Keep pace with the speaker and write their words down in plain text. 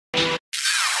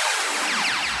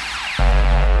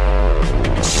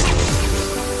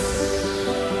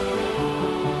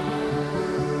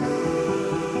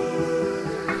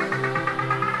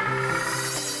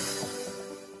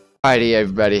Alrighty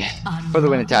everybody,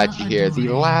 FTWitachi here, the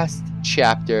last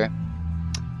chapter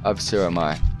of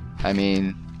Suramar. I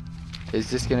mean,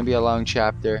 is this going to be a long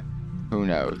chapter? Who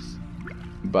knows.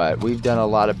 But we've done a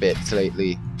lot of bits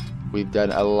lately. We've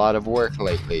done a lot of work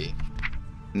lately.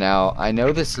 Now, I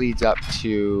know this leads up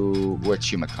to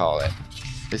whatchamacallit.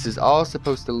 This is all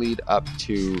supposed to lead up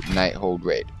to Nighthold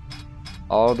Raid.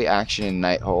 All the action in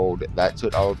Nighthold, that's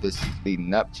what all of this is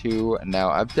leading up to.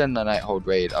 Now, I've done the Nighthold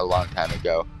Raid a long time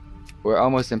ago. We're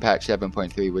almost in patch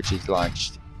 7.3, which is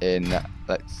launched in,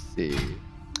 let's see,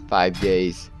 5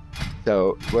 days.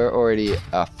 So we're already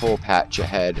a full patch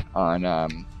ahead on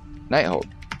Nighthold.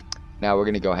 Now we're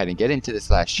going to go ahead and get into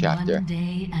this last chapter. One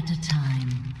day at a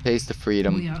time. Taste of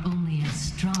freedom. We are only as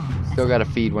strong. Still got to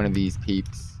feed one of these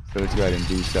peeps. So let's go ahead and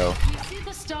do so. We see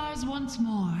the stars once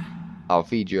more. I'll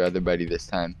feed your other buddy this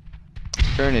time.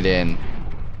 Turn it in.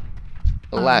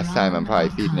 The last time I'm probably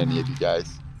feeding any of you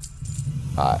guys.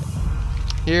 Alright.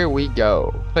 Here we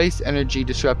go. Place energy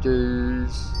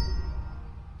disruptors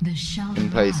in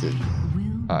places.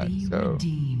 Alright, so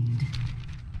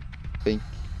I think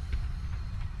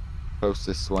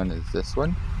closest one is this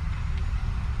one.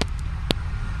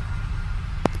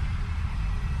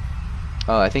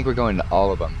 Oh, I think we're going to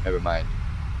all of them. Never mind.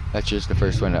 That's just the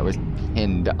first one that was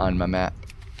pinned on my map.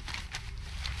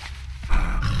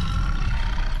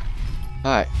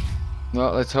 Alright.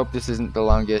 Well, let's hope this isn't the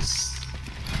longest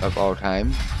of all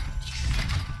time.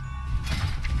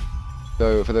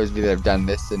 So for those of you that have done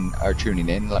this and are tuning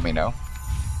in, let me know.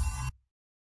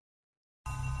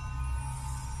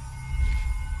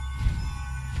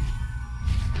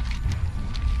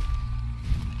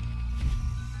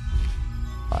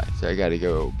 Alright, so I gotta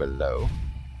go below.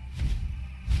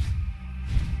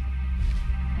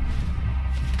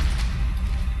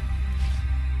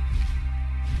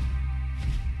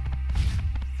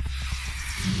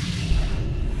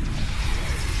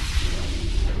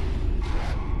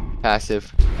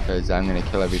 Passive, because I'm gonna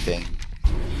kill everything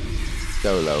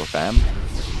solo, fam.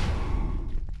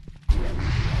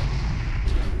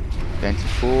 Fancy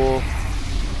fool.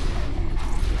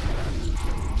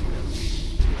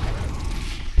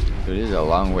 It is a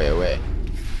long way away.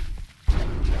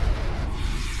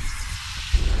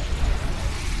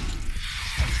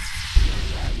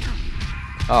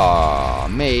 Aw,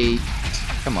 mate.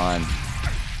 Come on.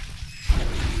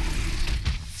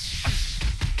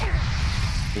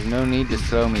 There's no need to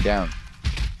slow me down.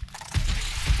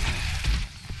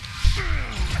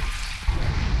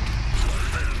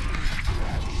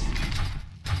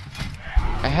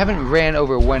 I haven't ran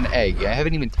over one egg. I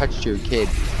haven't even touched your kid.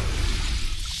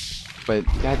 But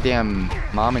goddamn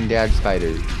mom and dad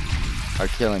spiders are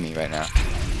killing me right now.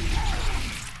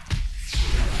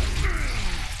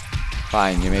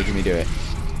 Fine, you're making me do it.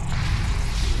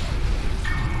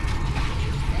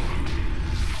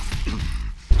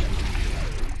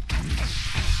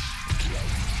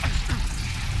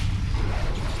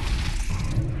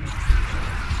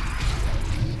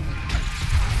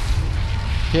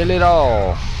 Kill it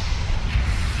all.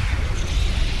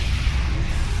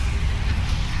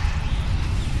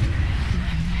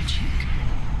 Magic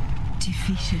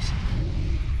defeated.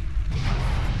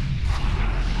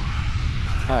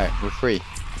 Alright, we're free.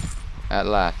 At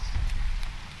last.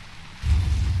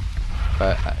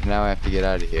 But now I have to get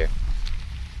out of here.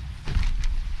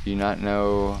 Do you not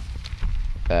know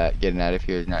that getting out of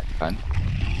here is not fun?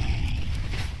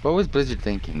 What was Blizzard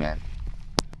thinking, man?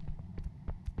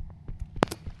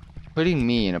 Putting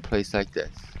me in a place like this.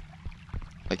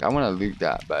 Like, I want to loot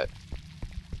that, but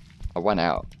I want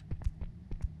out.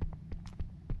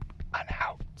 I'm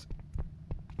out.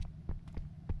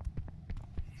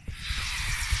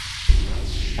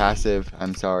 Passive,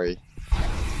 I'm sorry.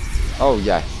 Oh,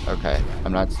 yes, okay.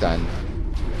 I'm not stunned.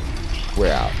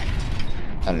 We're out.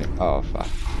 I don't know. Oh, fuck.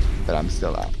 But I'm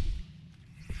still out.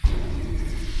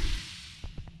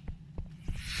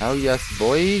 Oh, yes,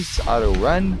 boys. Auto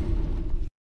run.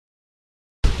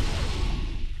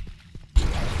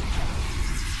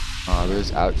 Oh,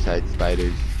 those outside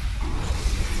spiders.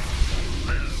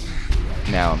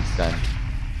 Now I'm stunned.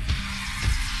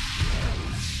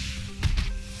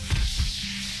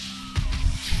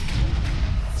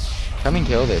 Come and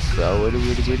kill this, bro. What are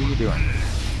you doing?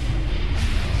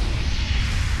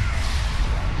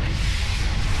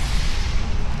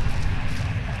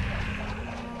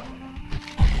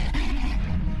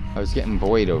 I was getting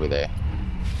buoyed over there.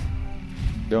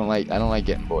 I don't like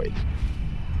getting buoyed.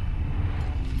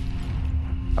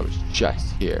 I was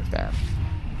just here, fam.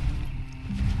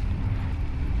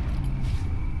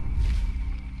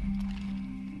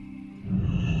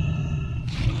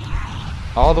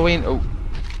 All the way in.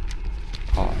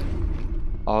 Oh.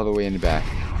 all the way in the back.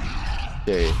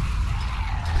 Okay.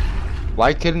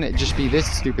 Why couldn't it just be this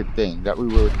stupid thing that we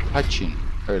were touching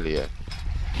earlier?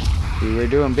 We were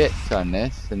doing bits on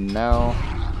this, and now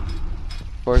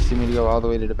forcing me to go all the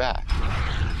way to the back.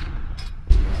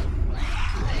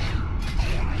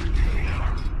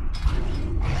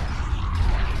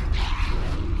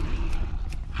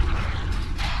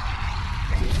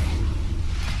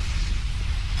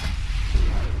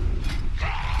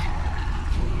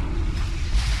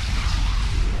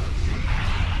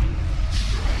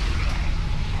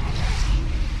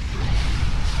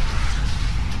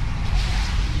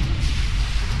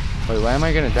 Wait, why am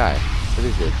I gonna die? What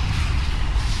is this?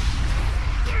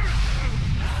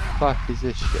 Fuck is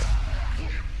this shit?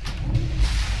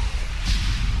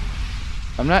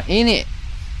 I'm not in it!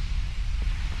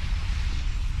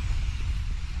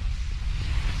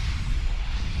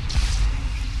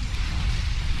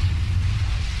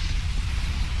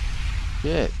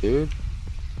 Shit, dude.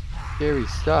 Scary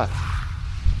stuff.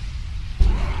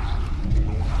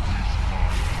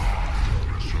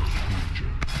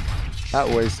 That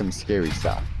was some scary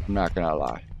stuff. I'm not gonna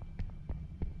lie.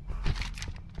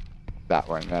 That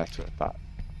one, that's what I thought.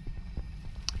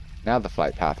 Now the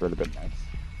flight path would have been nice.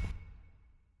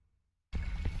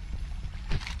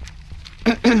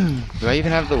 Do I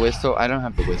even have the whistle? I don't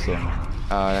have the whistle.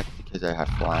 Oh, that's because I have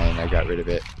flying. I got rid of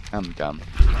it. I'm dumb.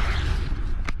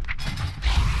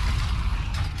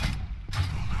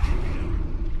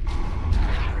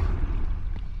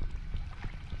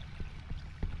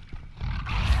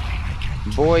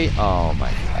 Boy, oh my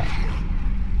god.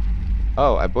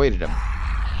 Oh, I boyded him.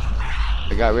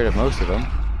 I got rid of most of them.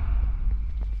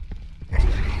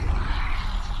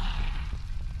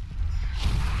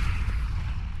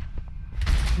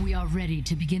 We are ready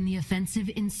to begin the offensive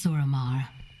in Suramar.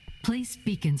 Place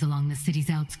beacons along the city's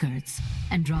outskirts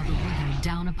and draw the Wither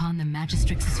down upon the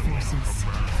Magistrix's forces.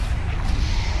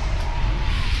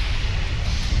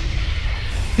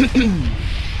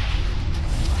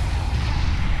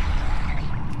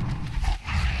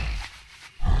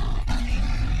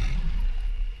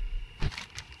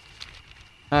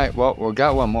 Alright, well, we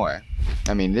got one more.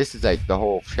 I mean, this is like the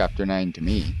whole chapter 9 to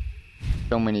me.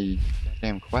 So many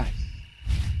goddamn quests.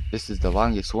 This is the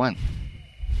longest one.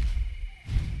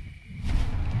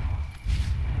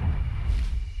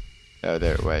 Oh,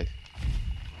 there it was.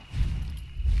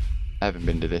 I haven't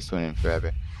been to this one in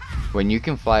forever. When you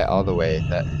can fly all the way,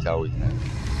 that is always nice.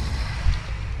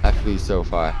 I flew so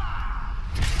far.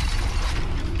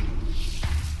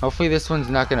 Hopefully this one's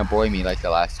not gonna buoy me like the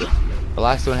last one. The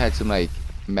last one had some like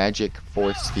magic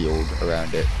force field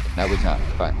around it. That was not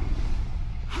fun.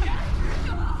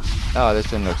 Oh, this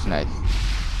one looks nice.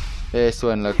 This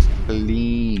one looks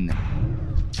clean.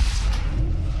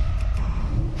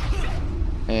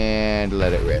 And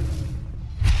let it rip.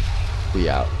 We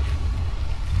out.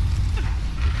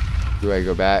 Do I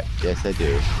go back? Yes, I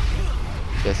do.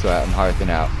 Guess what? I'm hearthing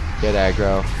out. Get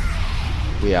aggro.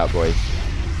 We out, boys.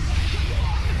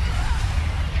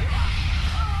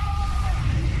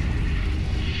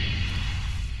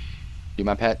 Do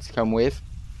my pets come with?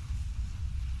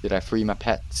 Did I free my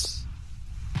pets?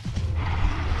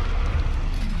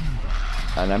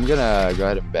 And I'm gonna go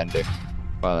ahead and bend it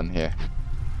while I'm here.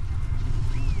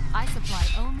 I supply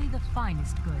only the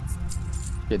finest goods.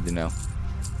 Good to know.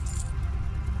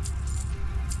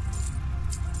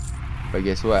 But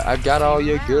guess what? I've got all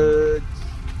your goods.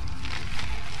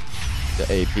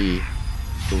 The AP.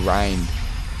 Grind.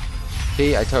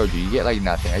 See, I told you, you get like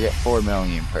nothing. I get 4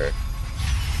 million per.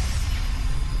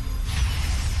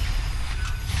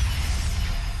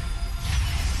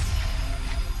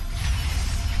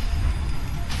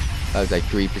 That was like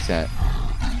 3%.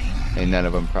 And none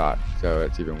of them proc, so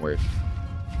it's even worse.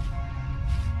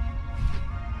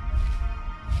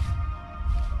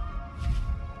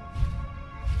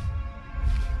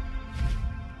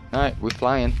 Alright, we're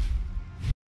flying.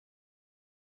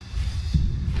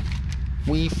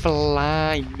 We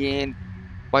flying.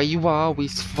 Why you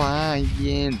always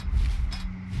flying?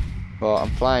 Well, I'm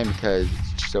flying because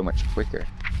it's so much quicker.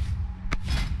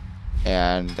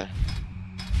 And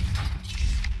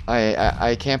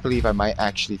I can't believe I might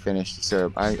actually finish the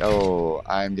serve. I'm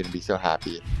gonna be so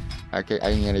happy. I'm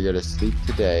gonna go to sleep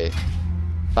today.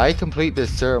 If I complete the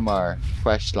Suramar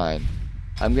quest line,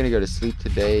 I'm gonna go to sleep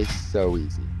today so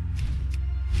easy.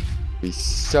 Be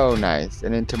so nice.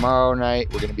 And then tomorrow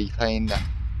night we're gonna be playing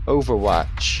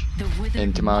Overwatch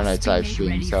in tomorrow night's live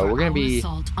stream. So we're gonna be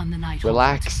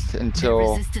relaxed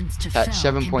until that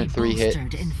 7.3 hits.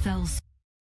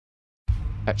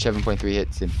 At 7.3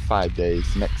 hits in 5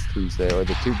 days, next Tuesday, or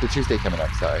the Tuesday coming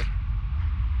up, sorry.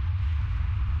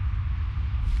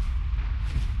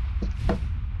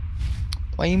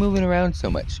 Why are you moving around so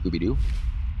much, Scooby-Doo?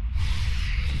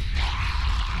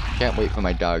 Can't wait for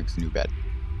my dog's new bed.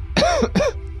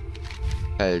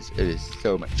 Because it is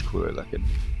so much cooler looking.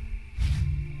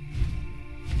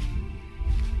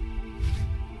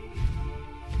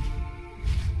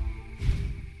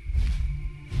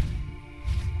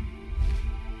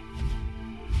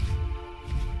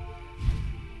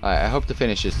 Alright, I hope to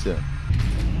finish this soon.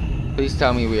 Please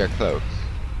tell me we are close.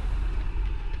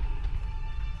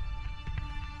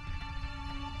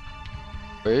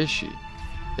 Where is she?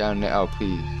 Down there. Oh,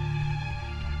 please.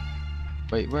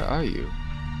 Wait, where are you?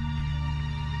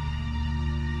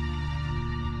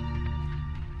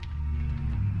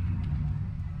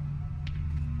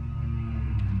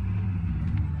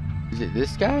 Is it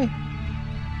this guy?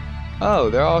 Oh,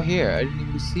 they're all here. I didn't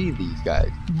even see these guys.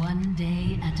 One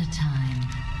day at a time.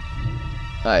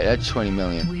 Alright, that's 20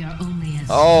 million. We are only as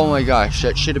Oh my gosh,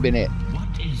 that should have been it.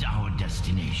 What is our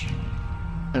destination?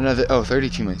 Another, oh,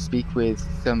 32 minutes. Speak with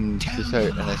some to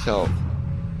start an assault.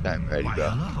 I'm ready, Why, bro.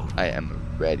 hello. I am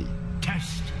ready.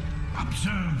 Test,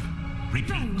 observe, repeat.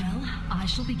 Very well, I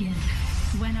shall begin.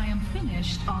 When I am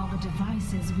finished, all the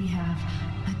devices we have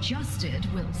adjusted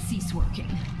will cease working.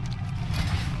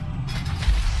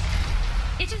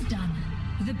 It is done.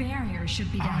 The barrier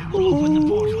should be I down. will open the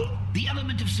portal. The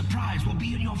element of surprise will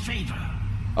be in your favor.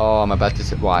 Oh, I'm about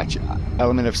to watch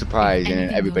Element of Surprise, and then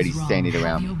anything everybody's goes wrong, standing have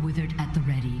around. your withered at the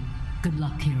ready. Good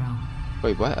luck, hero.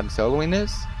 Wait, what? I'm soloing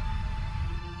this?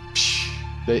 Psh,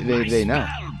 they know.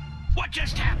 Spell. What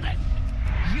just happened?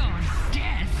 Your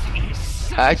death is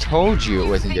such I told you it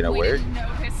wasn't Think gonna we work. didn't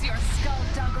notice your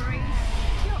skullduggery?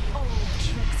 Your old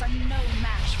tricks are no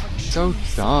match for So true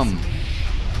dumb. sorcery.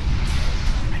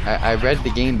 I read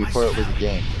the game before it was a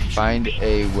game. Find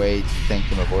a way to thank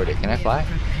them aboard it. Can I fly?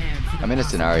 I'm in a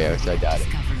scenario, so I doubt it.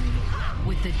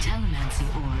 With the telemancy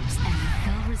orbs and the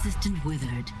fell-resistant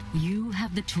withered, you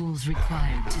have the tools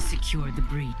required to secure the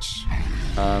breach.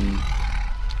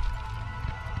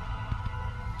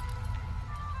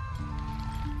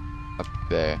 Up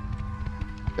there.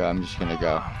 So I'm just gonna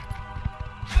go.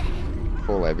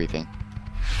 Pull everything.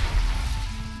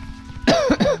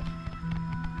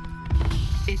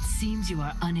 It seems you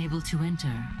are unable to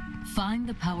enter. Find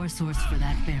the power source for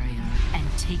that barrier and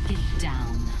take it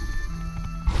down.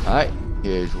 Alright,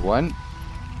 here's one.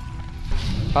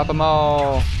 Pop them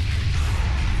all.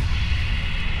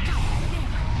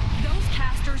 Those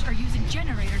casters are using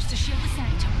generators to shield the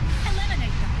sanctum.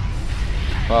 Eliminate them.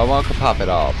 Well, I won't pop it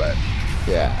all, but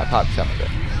yeah, I popped some of it.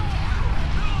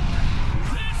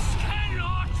 This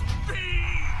cannot be.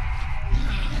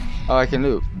 Oh, I can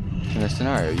loot in a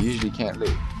scenario. You usually can't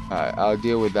loot. Alright, I'll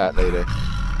deal with that later.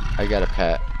 I got a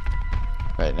pet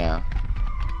right now.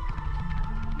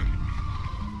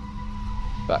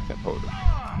 Backup holder.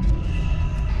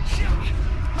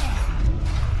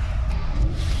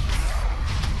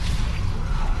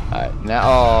 Alright, now,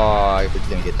 oh, I was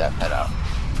gonna get that pet out.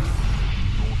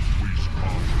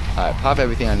 Alright, pop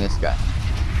everything on this guy.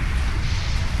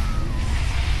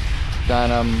 Stun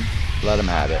him, let him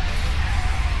have it.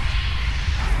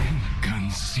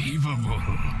 Inconceivable.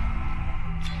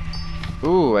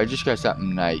 Ooh, I just got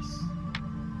something nice.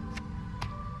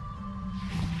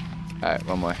 Alright,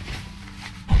 one more.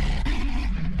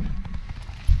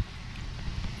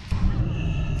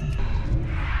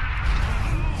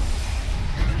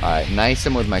 Alright, nice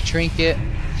him with my trinket.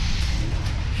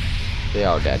 They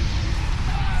all dead.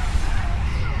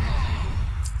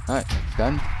 Alright,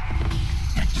 done.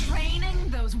 Training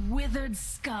those withered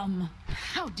scum.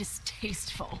 How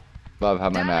distasteful. Love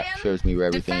how my map shows me where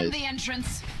everything Defend is. the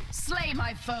entrance. Slay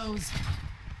my foes.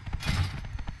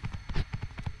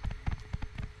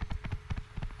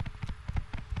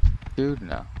 Dude,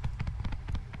 no.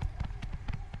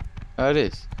 Oh, it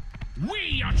is.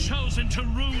 We are chosen to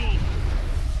rule.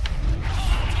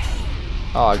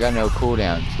 Oh, I got no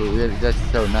cooldown. So that's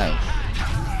so nice.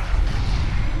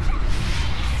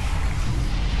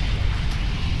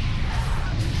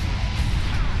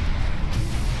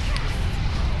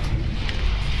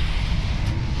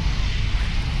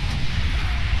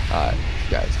 Alright, this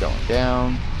guy's going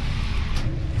down.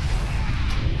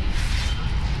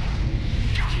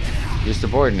 Your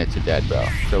subordinates are dead, bro.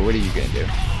 So what are you gonna do?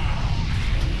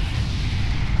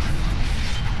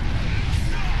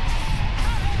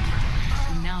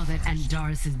 Now that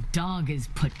Andaris' dog is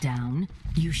put down,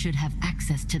 you should have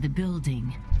access to the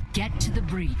building. Get to the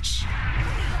breach.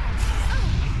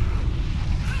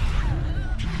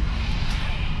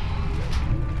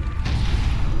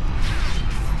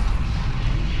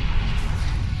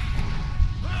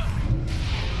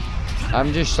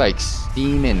 I'm just like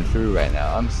steaming through right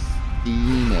now. I'm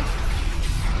steaming.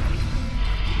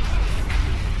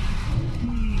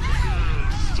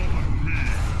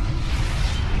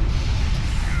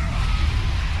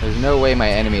 There's no way my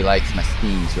enemy likes my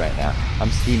steams right now. I'm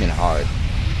steaming hard.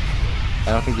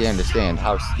 I don't think they understand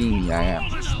how steamy I am.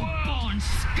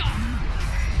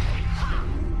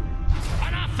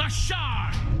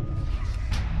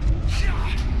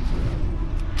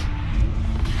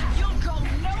 You'll go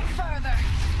no further.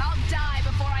 I'll die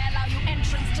before I allow you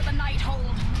entrance to the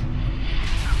Nighthold.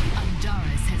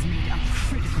 Andaris has made a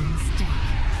critical mistake.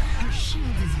 Her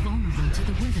shield is vulnerable to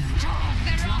the wither.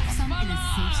 Drop some in a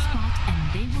safe spot and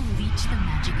they will leech the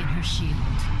magic in her shield.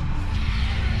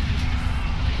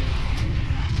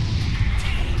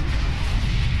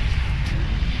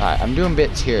 Alright, I'm doing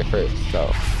bits here first,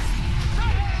 so.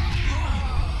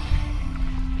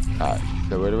 Alright,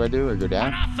 so what do? I go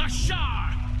down?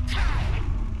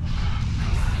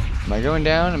 Am I going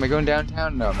down? Am I going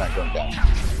downtown? No, I'm not going down.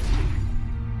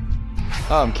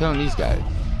 Oh, I'm killing these guys.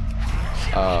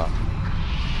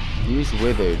 Use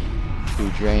Withered to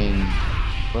drain...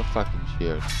 What fucking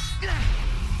shield?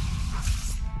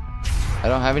 I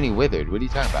don't have any Withered. What are you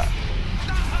talking about?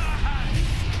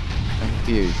 I'm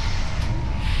confused.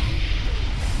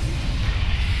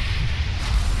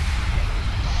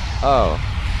 Oh.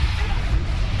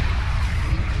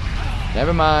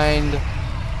 Never mind.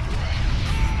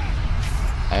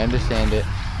 I understand it.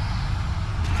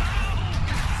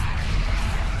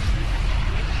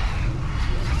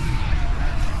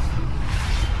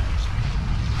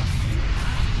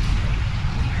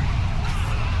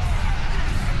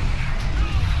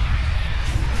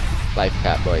 Life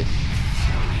cap, boys.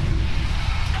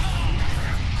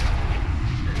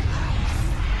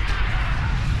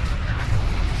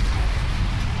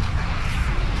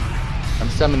 I'm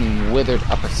summoning Withered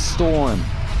up a storm.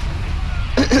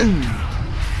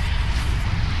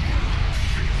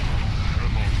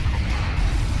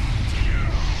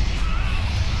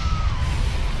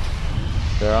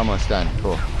 They're almost done.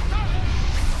 Cool.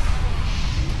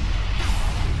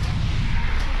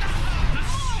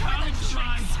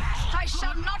 I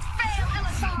shall not fail,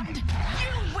 Elisande.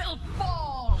 You will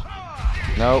fall.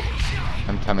 Nope.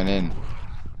 I'm coming in.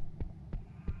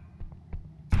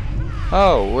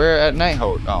 Oh, we're at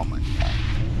Nighthold. Oh my god.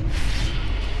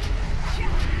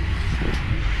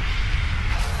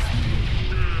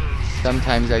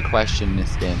 Sometimes I question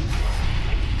this game.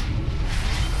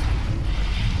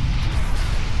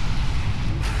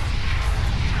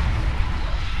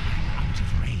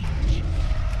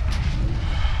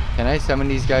 Can I summon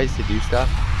these guys to do stuff?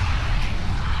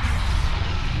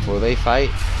 Will they fight?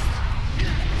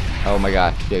 Oh my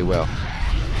gosh, they will.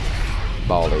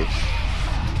 Ballers.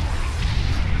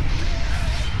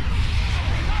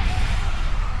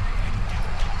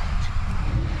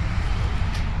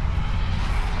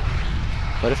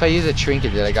 What if I use a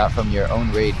trinket that I got from your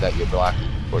own raid that you're blocking?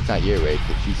 Well, it's not your raid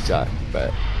because you suck,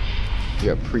 but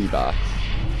you're a pre-boss.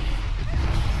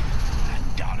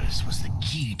 Andaris was the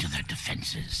key to their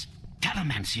defenses.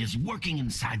 Calamancy is working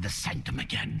inside the sanctum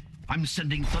again. I'm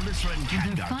sending Thalissa and With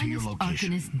Candar their to your finest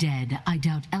location. Arcanist dead, I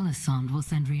doubt Elisande will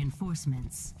send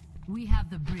reinforcements. We have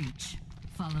the breach.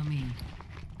 Follow me.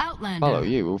 Outlander. Follow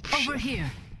you? Over here.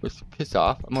 Piss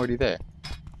off. I'm already there.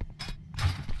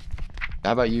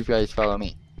 How about you guys follow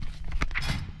me?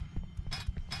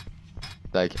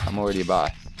 Like, I'm already a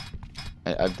boss.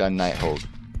 I've done Nighthold.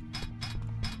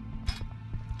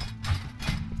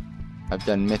 I've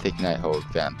done Mythic Nighthold,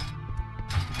 fam.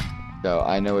 So,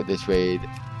 I know what this raid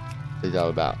is all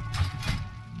about.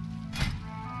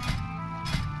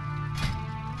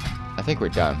 I think we're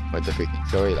done with the freaking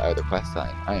story or the quest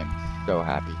line. I am so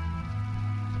happy.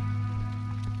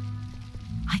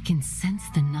 I can sense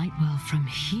the Nightwell from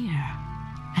here.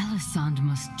 Elisande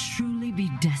must truly be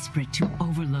desperate to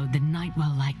overload the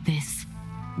Nightwell like this.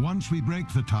 Once we break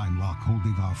the time lock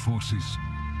holding our forces,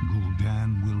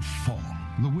 Gul'dan will fall.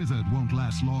 The Withered won't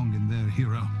last long in their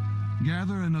hero.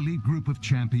 Gather an elite group of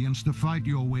champions to fight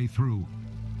your way through.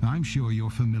 I'm sure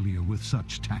you're familiar with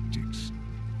such tactics.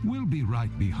 We'll be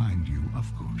right behind you,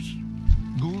 of course.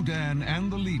 Gul'dan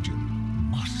and the Legion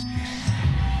must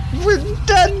be. We're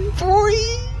done,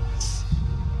 boys!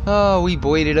 Oh, we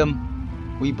boided him.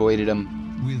 We boided him.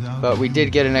 But we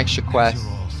did get an extra quest.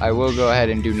 I will go ahead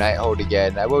and do Nighthold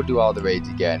again. I will do all the raids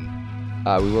again.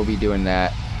 We will be doing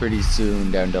that pretty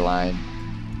soon down the line.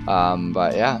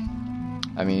 But yeah.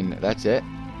 I mean, that's it.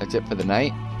 That's it for the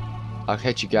night. I'll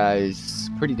catch you guys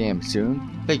pretty damn soon.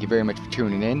 Thank you very much for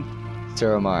tuning in.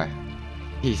 Suramar.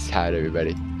 Peace out,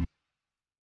 everybody.